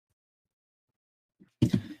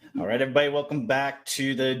All right, everybody, welcome back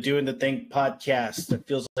to the Doing the Thing podcast. It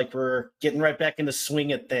feels like we're getting right back in the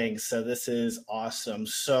swing of things, so this is awesome.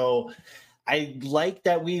 So I like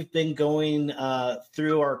that we've been going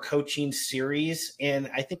through our coaching series,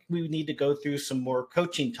 and I think we need to go through some more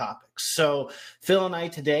coaching topics. So Phil and I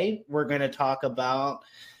today, we're going to talk about,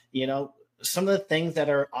 some of the things that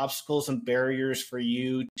are obstacles and barriers for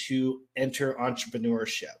you to enter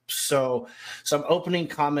entrepreneurship. So some opening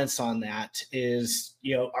comments on that is,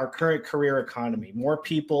 our current career economy. More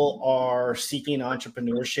people are seeking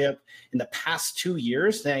entrepreneurship in the past 2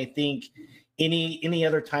 years than I think any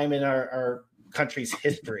other time in our country's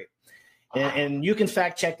history. And you can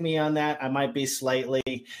fact check me on that. I might be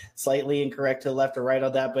slightly incorrect to the left or right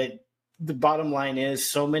on that, but the bottom line is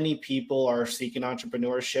so many people are seeking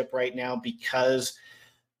entrepreneurship right now because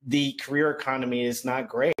the career economy is not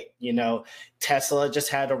great. Tesla just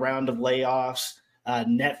had a round of layoffs.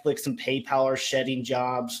 Netflix and PayPal are shedding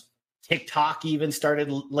jobs. TikTok even started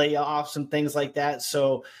layoffs and things like that.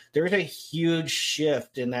 So there's a huge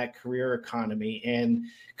shift in that career economy, and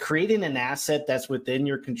creating an asset that's within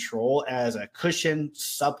your control as a cushion,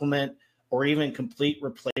 supplement, or even complete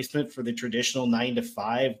replacement for the traditional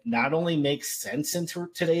 9-to-5 not only makes sense in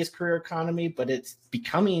today's career economy, but it's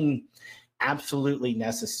becoming absolutely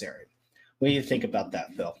necessary. What do you think about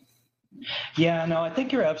that, Phil? Yeah, no, I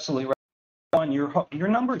think you're absolutely right. Your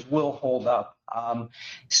numbers will hold up.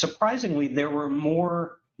 Surprisingly, there were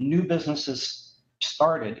more new businesses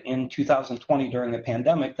started in 2020 during the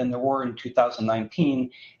pandemic than there were in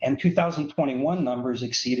 2019, and 2021 numbers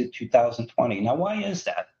exceeded 2020. Now, why is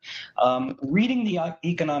that? Reading the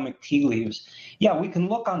economic tea leaves, yeah, we can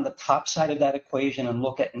look on the top side of that equation and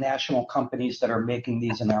look at national companies that are making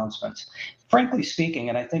these announcements. Frankly speaking,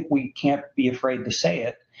 and I think we can't be afraid to say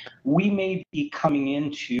it, we may be coming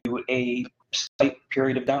into a slight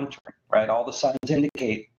period of downturn, right? All the signs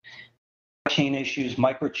indicate chain issues,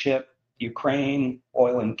 microchip, Ukraine,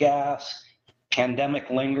 oil and gas,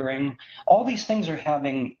 pandemic lingering. All these things are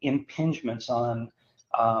having impingements on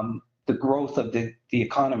the growth of the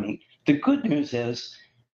economy. The good news is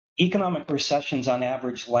economic recessions on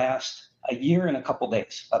average last a year and a couple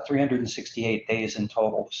days, about 368 days in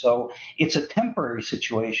total. So it's a temporary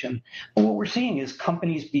situation. But what we're seeing is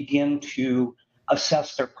companies begin to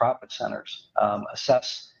assess their profit centers,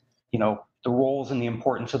 assess, the roles and the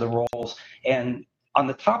importance of the roles, and on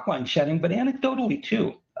the top line shedding, but anecdotally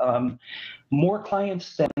too. More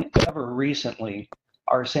clients than ever recently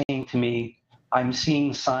are saying to me, I'm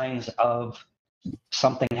seeing signs of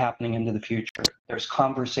something happening into the future. There's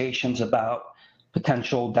conversations about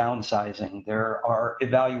potential downsizing. There are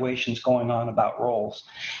evaluations going on about roles.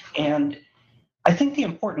 And I think the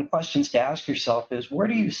important questions to ask yourself is, where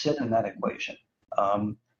do you sit in that equation?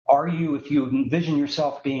 Are you, if you envision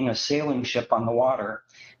yourself being a sailing ship on the water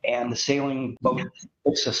and the sailing boat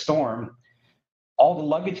hits a storm, all the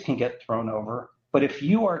luggage can get thrown over. But if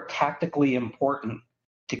you are tactically important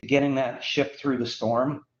to getting that ship through the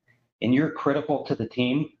storm and you're critical to the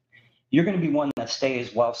team, you're going to be one that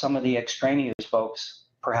stays, while some of the extraneous folks,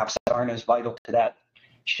 perhaps that aren't as vital to that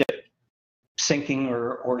ship sinking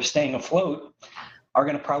or staying afloat, are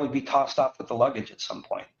going to probably be tossed off with the luggage at some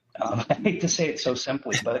point. I hate to say it so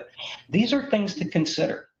simply, but these are things to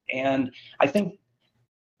consider. And I think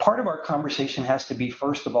part of our conversation has to be,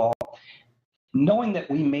 first of all, knowing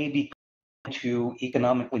that we may be into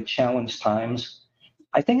economically challenged times.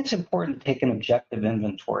 I think it's important to take an objective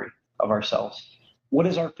inventory of ourselves. What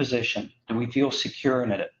is our position? Do we feel secure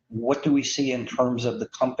in it? What do we see in terms of the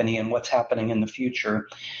company and what's happening in the future?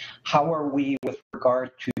 How are we with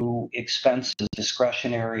regard to expenses,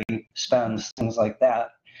 discretionary spends, things like that?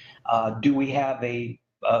 Do we have a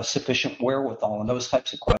sufficient wherewithal, and those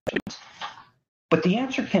types of questions? But the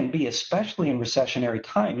answer can be, especially in recessionary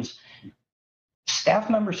times, staff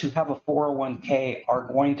members who have a 401k are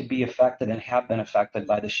going to be affected and have been affected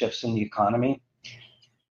by the shifts in the economy.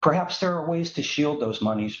 Perhaps there are ways to shield those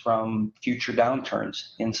monies from future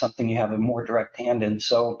downturns in something you have a more direct hand in.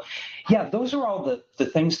 So, yeah, those are all the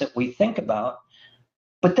things that we think about.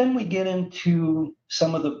 But then we get into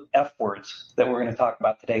some of the F words that we're going to talk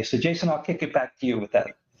about today. So, Jason, I'll kick it back to you with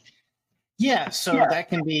that. Yeah, so that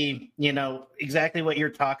can be, exactly what you're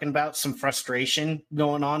talking about, some frustration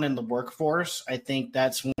going on in the workforce. I think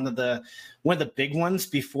that's one of the big ones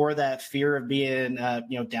before that fear of being,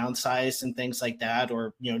 downsized and things like that,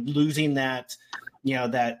 or, losing that,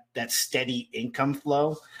 that steady income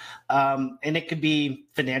flow. And it could be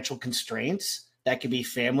financial constraints. That could be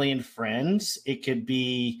family and friends. It could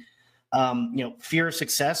be, fear of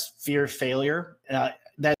success, fear of failure.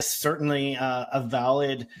 That's certainly a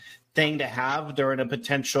valid thing to have during a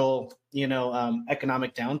potential,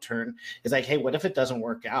 economic downturn is like, hey, what if it doesn't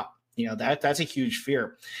work out? That's a huge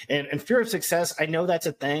fear. And fear of success, I know that's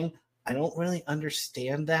a thing. I don't really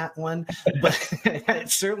understand that one, but it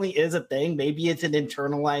certainly is a thing. Maybe it's an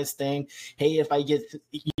internalized thing. Hey, if I get,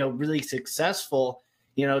 really successful,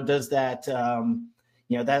 does that,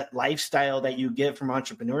 that lifestyle that you get from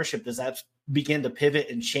entrepreneurship, does that begin to pivot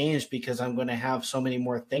and change because I'm going to have so many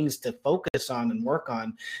more things to focus on and work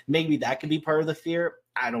on? Maybe that could be part of the fear.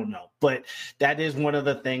 I don't know, but that is one of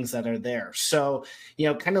the things that are there. So,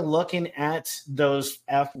 kind of looking at those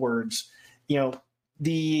F words,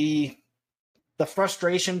 the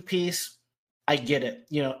frustration piece, I get it.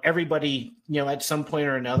 Everybody, at some point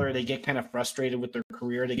or another, they get kind of frustrated with their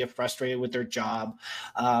career. They get frustrated with their job.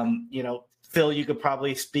 Phil, you could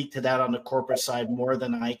probably speak to that on the corporate side more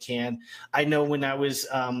than I can. I know when I was,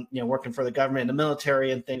 working for the government and the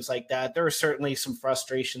military and things like that, there were certainly some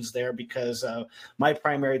frustrations there because my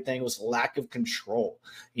primary thing was lack of control,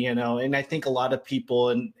 and I think a lot of people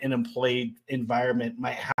in an employed environment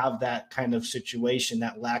might have that kind of situation,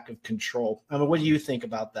 that lack of control. I mean, what do you think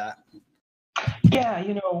about that? Yeah,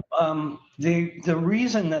 the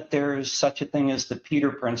reason that there's such a thing as the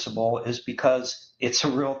Peter Principle is because it's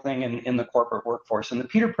a real thing in the corporate workforce. And the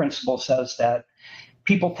Peter Principle says that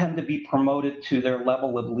people tend to be promoted to their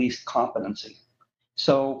level of least competency.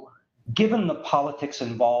 So given the politics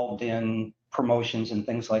involved in promotions and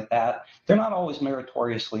things like that, they're not always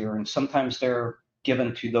meritoriously earned. Sometimes they're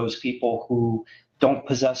given to those people who don't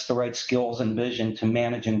possess the right skills and vision to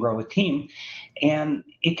manage and grow a team. And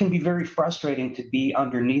it can be very frustrating to be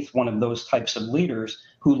underneath one of those types of leaders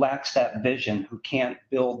who lacks that vision, who can't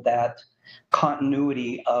build that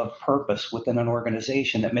continuity of purpose within an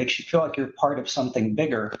organization that makes you feel like you're part of something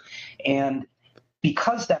bigger. And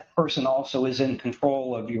because that person also is in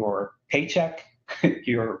control of your paycheck,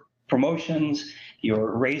 your promotions,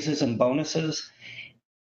 your raises and bonuses,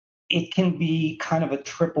 it can be kind of a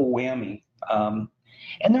triple whammy.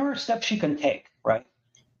 And there are steps you can take, right?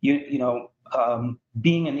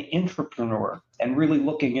 Being an entrepreneur and really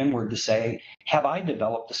looking inward to say, have I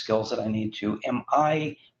developed the skills that I need to? Am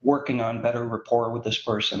I working on better rapport with this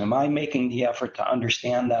person? Am I making the effort to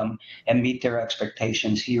understand them and meet their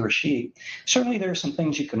expectations, he or she? Certainly there are some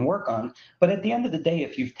things you can work on, but at the end of the day,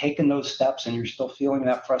 if you've taken those steps and you're still feeling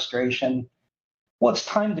that frustration, well, it's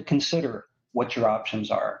time to consider what your options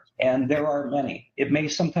are. And there are many. It may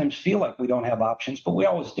sometimes feel like we don't have options, but we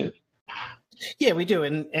always do. Yeah, we do.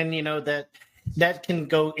 And that can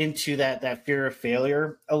go into that fear of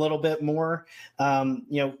failure a little bit more.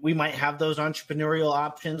 We might have those entrepreneurial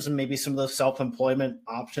options and maybe some of those self-employment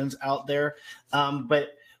options out there. But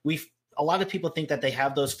a lot of people think that they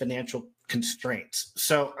have those financial constraints.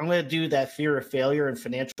 So I'm going to do that fear of failure and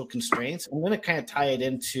financial constraints. I'm going to kind of tie it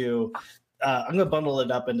into, I'm going to bundle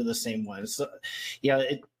it up into the same one. So,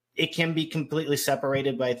 it can be completely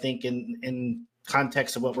separated, but I think in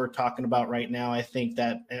context of what we're talking about right now, I think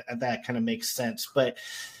that kind of makes sense. But,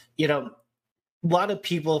 a lot of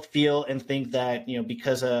people feel and think that,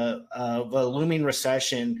 because of a looming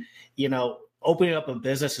recession, opening up a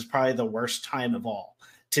business is probably the worst time of all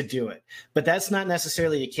to do it. But that's not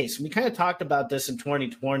necessarily the case. We kind of talked about this in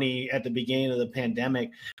 2020 at the beginning of the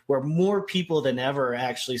pandemic, where more people than ever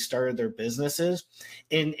actually started their businesses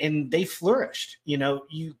and they flourished.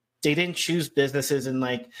 They didn't choose businesses in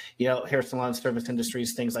hair salons, service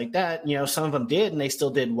industries, things like that. Some of them did and they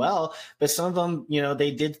still did well, but some of them,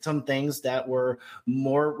 they did some things that were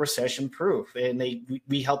more recession proof, and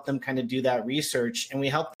we helped them kind of do that research, and we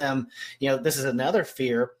helped them, this is another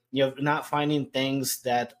fear, not finding things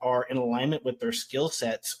that are in alignment with their skill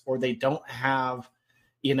sets, or they don't have,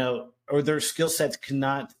 or their skill sets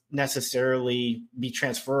cannot necessarily be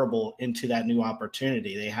transferable into that new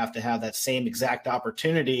opportunity. They have to have that same exact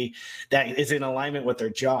opportunity that is in alignment with their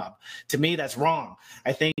job. To me, that's wrong.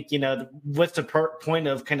 I think, what's the point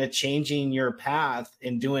of kind of changing your path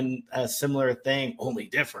and doing a similar thing, only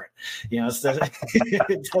different? It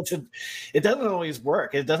doesn't always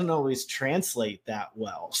work. It doesn't always translate that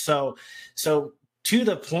well. So to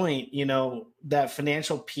the point, that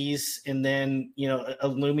financial piece, and then, a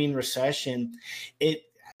looming recession,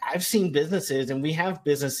 I've seen businesses, and we have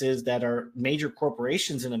businesses that are major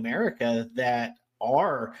corporations in America that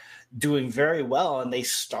are doing very well, and they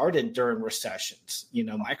started during recessions.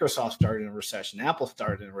 Microsoft started in a recession, Apple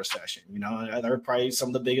started in a recession. They're probably some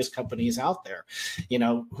of the biggest companies out there.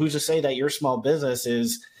 Who's to say that your small business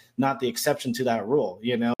is not the exception to that rule.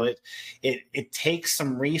 It takes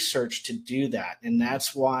some research to do that. And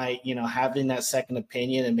that's why, having that second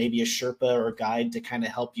opinion and maybe a Sherpa or a guide to kind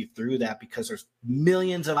of help you through that, because there's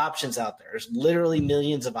millions of options out there. There's literally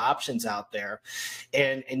millions of options out there.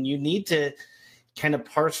 And you need to kind of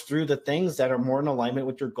parse through the things that are more in alignment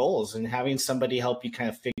with your goals, and having somebody help you kind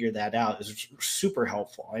of figure that out is super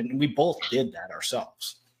helpful. And we both did that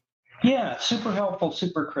ourselves. Yeah, super helpful,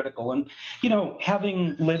 super critical. And,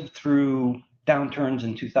 having lived through downturns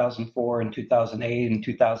in 2004 and 2008 and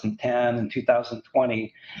 2010 and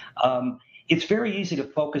 2020, it's very easy to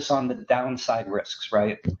focus on the downside risks,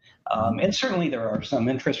 right? And certainly there are some.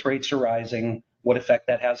 Interest rates are rising. What effect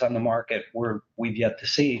that has on the market, we've yet to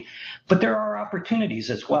see. But there are opportunities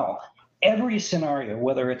as well. Every scenario,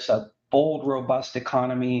 whether it's a bold, robust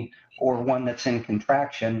economy or one that's in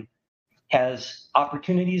contraction, has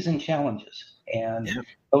opportunities and challenges. And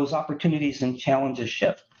those opportunities and challenges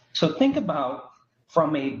shift. So think about,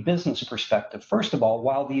 from a business perspective, first of all,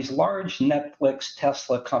 while these large Netflix,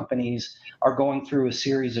 Tesla companies are going through a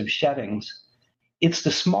series of sheddings, it's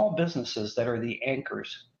the small businesses that are the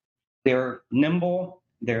anchors. They're nimble,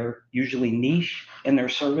 they're usually niche in their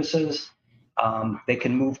services. They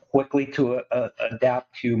can move quickly to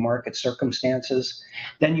adapt to market circumstances.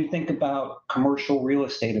 Then you think about commercial real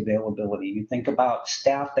estate availability. You think about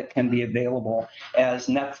staff that can be available as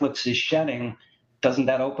Netflix is shedding. Doesn't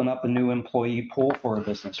that open up a new employee pool for a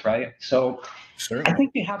business, right? So Sure. I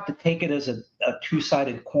think you have to take it as a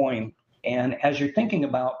two-sided coin. And as you're thinking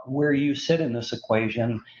about where you sit in this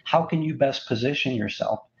equation, how can you best position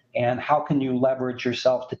yourself? And how can you leverage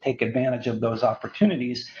yourself to take advantage of those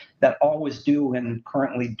opportunities that always do and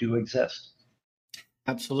currently do exist?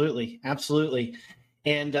 Absolutely. Absolutely.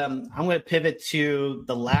 And I'm going to pivot to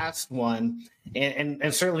the last one, and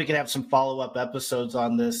certainly we could have some follow-up episodes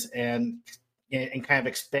on this and kind of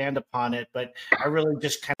expand upon it. But I really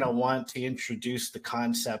just kind of want to introduce the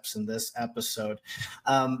concepts in this episode.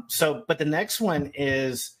 But the next one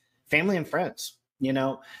is family and friends.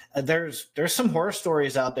 There's some horror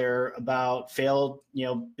stories out there about failed,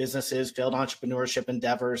 businesses, failed entrepreneurship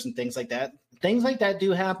endeavors and things like that. Things like that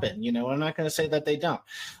do happen. I'm not going to say that they don't.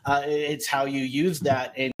 It's how you use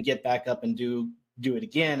that and get back up and do it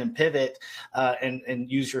again and pivot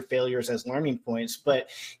and use your failures as learning points.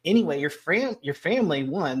 But anyway, your family,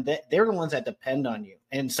 they're the ones that depend on you.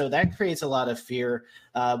 And so that creates a lot of fear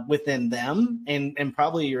within them and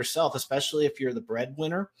probably yourself, especially if you're the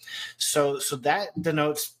breadwinner. So that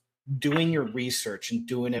denotes doing your research and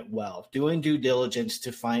doing it well, doing due diligence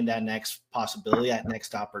to find that next possibility, that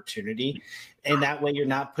next opportunity. And that way you're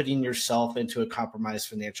not putting yourself into a compromised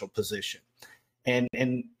financial position. And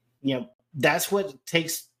that's what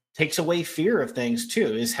takes away fear of things too,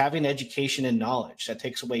 is having education and knowledge. That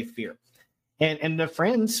takes away fear. And the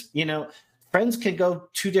friends, friends can go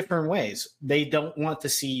two different ways. They don't want to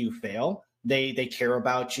see you fail. They care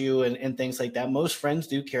about you and things like that. Most friends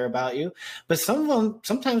do care about you, but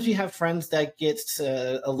sometimes you have friends that get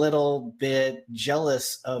a little bit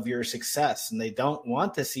jealous of your success and they don't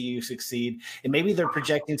want to see you succeed. And maybe they're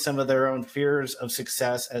projecting some of their own fears of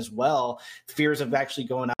success as well, fears of actually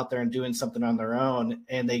going out there and doing something on their own.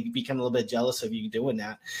 And they become a little bit jealous of you doing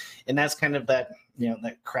that. And that's kind of that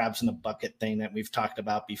crabs in a bucket thing that we've talked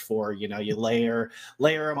about before. You layer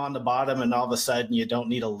them on the bottom and all of a sudden you don't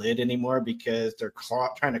need a lid anymore because they're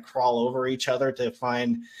trying to crawl over each other to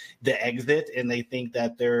find the exit. And they think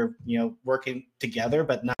that they're, working together,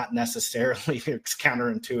 but not necessarily. It's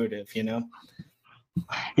counterintuitive,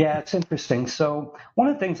 Yeah, it's interesting. So one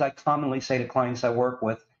of the things I commonly say to clients I work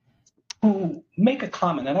with who make a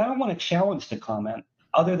comment, and I don't want to challenge the comment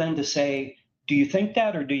other than to say, do you think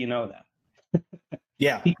that or do you know that?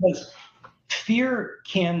 Yeah. Because fear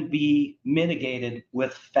can be mitigated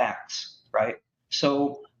with facts, right?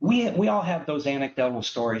 So we all have those anecdotal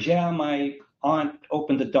stories. Yeah, my aunt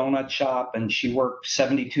opened a donut shop and she worked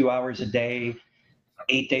 72 hours a day,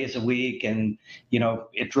 8 days a week, and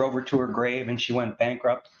it drove her to her grave and she went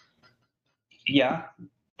bankrupt. Yeah,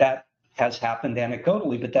 that has happened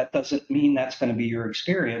anecdotally, but that doesn't mean that's going to be your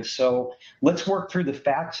experience. So let's work through the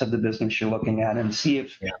facts of the business you're looking at and see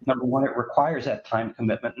if, number one, it requires that time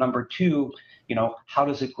commitment. Number two, how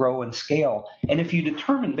does it grow and scale? And if you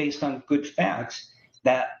determine based on good facts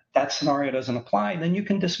that scenario doesn't apply, then you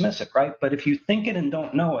can dismiss it, right? But if you think it and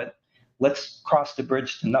don't know it, let's cross the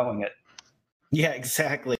bridge to knowing it. Yeah,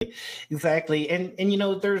 exactly. And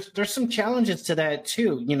there's some challenges to that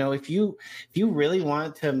too. If you really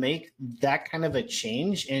want to make that kind of a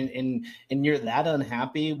change and you're that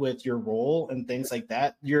unhappy with your role and things like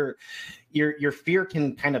that, your fear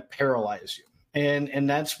can kind of paralyze you. And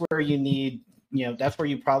that's where you need that's where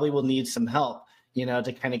you probably will need some help,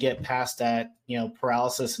 to kind of get past that,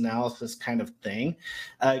 paralysis analysis kind of thing,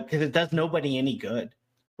 because it does nobody any good,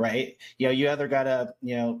 right? You either gotta,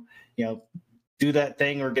 do that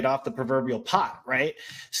thing or get off the proverbial pot, right?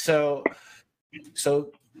 So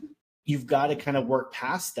you've got to kind of work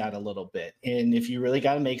past that a little bit. And if you really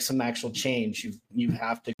got to make some actual change, you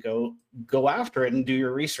have to go after it and do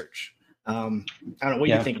your research. I don't know what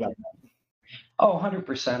you think about that. Oh,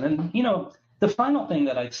 100%. And, the final thing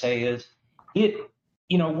that I'd say is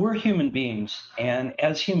we're human beings. And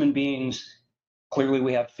as human beings, clearly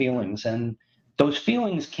we have feelings. And those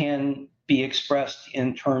feelings can be expressed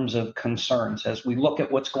in terms of concerns as we look at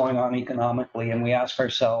what's going on economically and we ask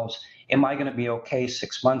ourselves, am I going to be okay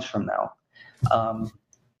 6 months from now?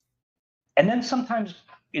 And then sometimes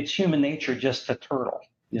it's human nature just to turtle.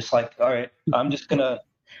 Just like, all right, I'm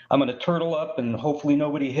going to turtle up and hopefully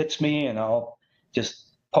nobody hits me, and I'll just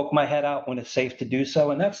poke my head out when it's safe to do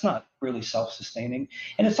so. And that's not really self-sustaining.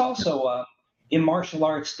 And it's also, in martial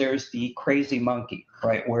arts, there's the crazy monkey,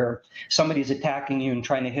 right? Where somebody's attacking you and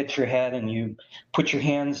trying to hit your head, and you put your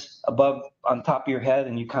hands on top of your head,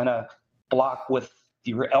 and you kind of block with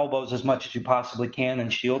your elbows as much as you possibly can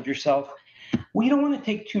and shield yourself. Well, you don't want to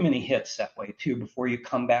take too many hits that way too before you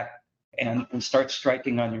come back and start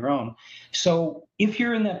striking on your own. So if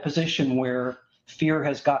you're in that position where fear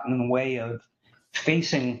has gotten in the way of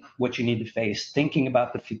facing what you need to face, thinking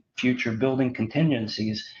about the future, building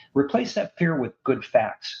contingencies, replace that fear with good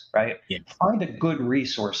facts, right? Yeah. Find a good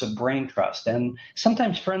resource of brain trust. And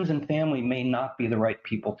sometimes friends and family may not be the right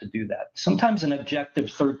people to do that. Sometimes an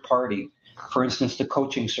objective third party, for instance, the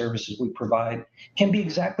coaching services we provide, can be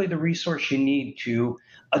exactly the resource you need to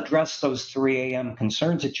address those 3 a.m.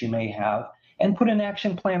 concerns that you may have and put an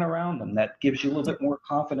action plan around them that gives you a little bit more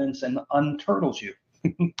confidence and unturtles you.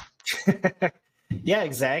 Yeah,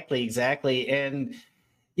 exactly. And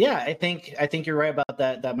yeah, I think you're right about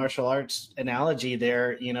that martial arts analogy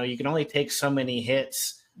there. You can only take so many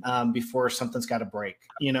hits before something's got to break,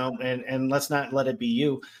 and let's not let it be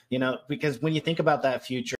you, because when you think about that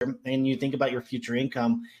future and you think about your future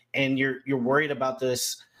income and you're worried about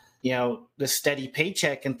this, the steady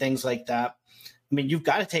paycheck and things like that. I mean, you've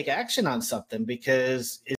got to take action on something,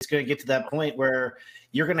 because it's going to get to that point where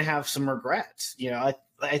you're going to have some regrets.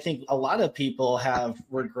 I think a lot of people have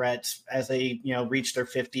regrets as they, reach their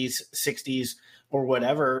 50s, 60s, or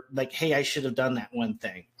whatever. Like, hey, I should have done that one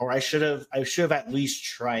thing, or I should have at least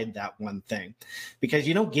tried that one thing, because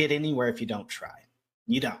you don't get anywhere if you don't try.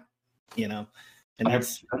 You don't, and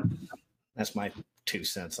that's my 2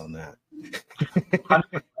 cents on that.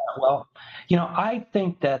 Well, I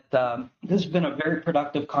think that this has been a very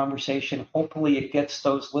productive conversation. Hopefully it gets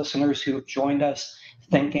those listeners who have joined us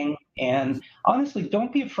thinking. And honestly,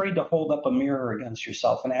 don't be afraid to hold up a mirror against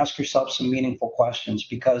yourself and ask yourself some meaningful questions,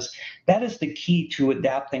 because that is the key to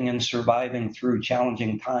adapting and surviving through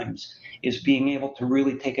challenging times, is being able to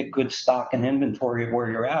really take a good stock and inventory of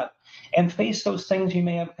where you're at and face those things you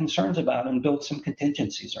may have concerns about and build some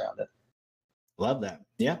contingencies around it. Love that.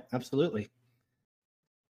 Yeah, absolutely.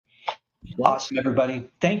 Awesome, everybody.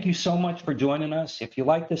 Thank you so much for joining us. If you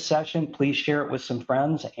like this session, please share it with some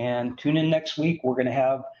friends, and tune in next week. We're going to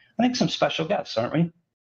have, I think, some special guests, aren't we?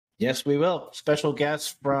 Yes, we will. Special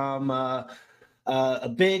guests from a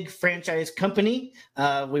big franchise company.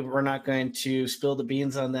 We're not going to spill the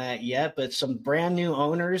beans on that yet, but some brand new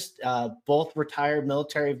owners, both retired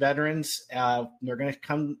military veterans. They're going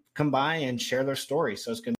to come by and share their story.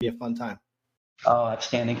 So it's going to be a fun time. Oh,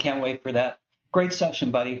 outstanding. Can't wait for that. Great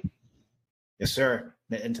session, buddy. Yes, sir.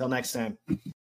 Until next time.